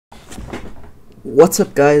What's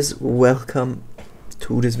up guys, welcome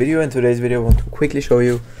to this video. In today's video I want to quickly show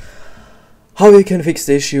you how you can fix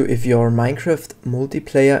the issue if your Minecraft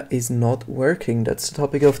multiplayer is not working. That's the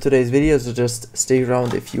topic of today's video, so just stay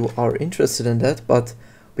around if you are interested in that. But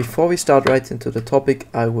before we start right into the topic,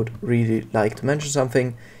 I would really like to mention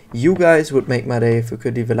something. You guys would make my day if you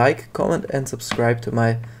could leave a like, comment and subscribe to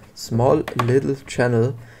my small little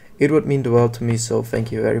channel. It would mean the world to me, so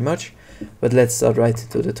thank you very much. But let's start right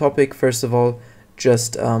into the topic. First of all,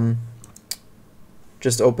 just open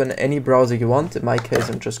any browser you want. In my case,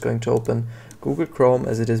 I'm just going to open Google Chrome,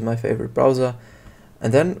 as it is my favorite browser.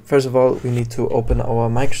 And then, first of all, we need to open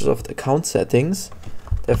our Microsoft account settings.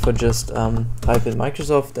 Therefore, just type in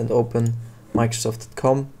Microsoft and open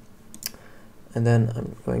Microsoft.com. And then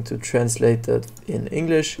I'm going to translate that in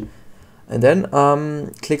English. And then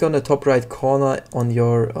click on the top right corner on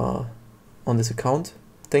your on this account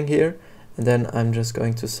thing here. And then I'm just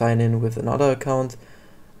going to sign in with another account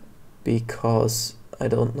because I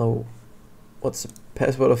don't know what's the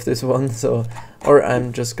password of this one. So, or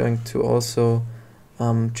I'm just going to also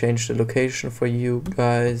change the location for you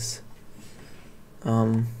guys.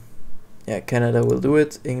 Yeah, Canada will do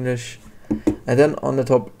it, English. And then on the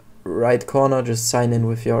top right corner, just sign in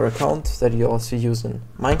with your account that you also use in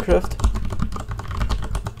Minecraft.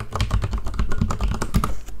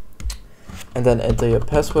 And then enter your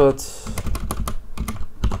password.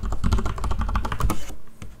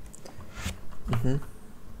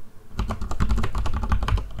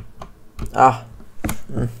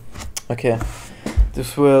 Okay,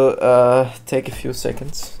 this will take a few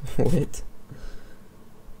seconds. Wait.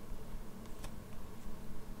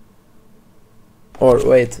 Or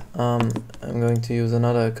wait, I'm going to use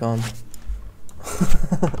another account.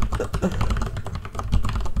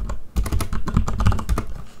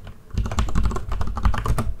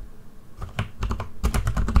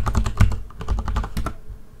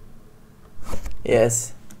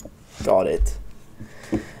 Yes, got it.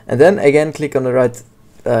 And then again, click on the right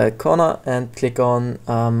corner and click on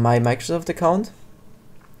My Microsoft account.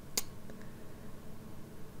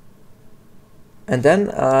 And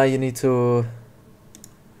then you need to,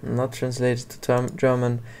 not translate it to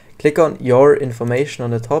German, click on Your Information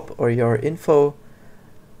on the top, or Your Info.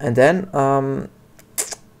 And then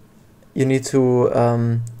you need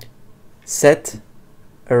to set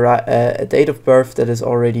a date of birth that is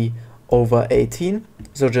already over 18.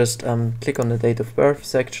 So just click on the date of birth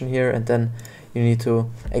section here, and then you need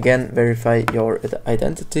to again verify your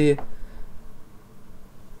identity.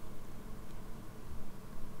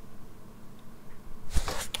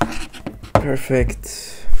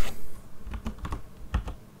 Perfect.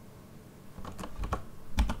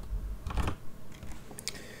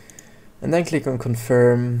 And then click on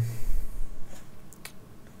confirm.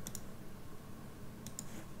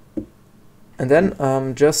 And then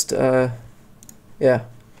just yeah,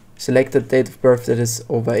 select the date of birth that is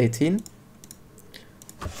over 18.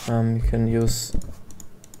 You can use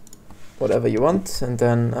whatever you want, and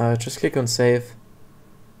then just click on save.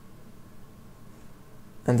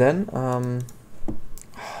 And then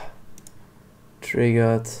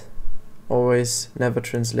triggered, always never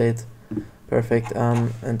translate. Perfect.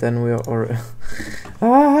 And then we are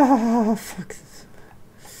fuck.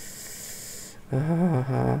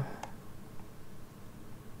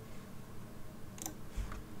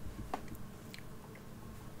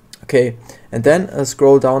 Okay, and then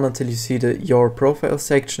scroll down until you see the Your Profile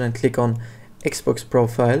section and click on Xbox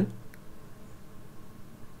Profile.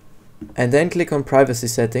 And then click on Privacy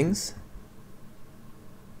Settings.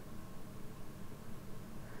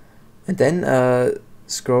 And then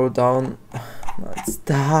scroll down.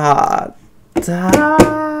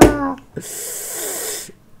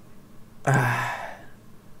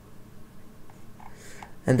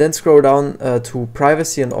 And then scroll down to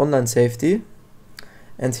Privacy and Online Safety.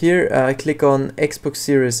 And here click on Xbox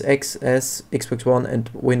Series X, S, Xbox One and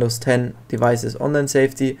Windows 10 devices online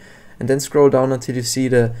safety, and then scroll down until you see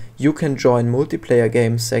the You Can Join Multiplayer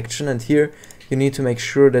Games section, and here you need to make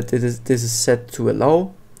sure that this is set to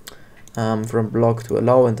allow, from block to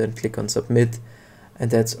allow, and then click on submit,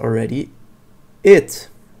 and that's already it.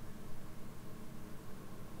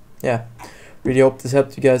 Yeah, really hope this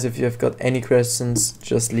helped you guys. If you have got any questions,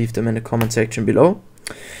 just leave them in the comment section below.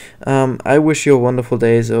 I wish you a wonderful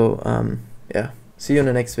day, so yeah, see you in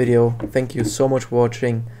the next video. Thank you so much for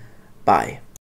watching. Bye.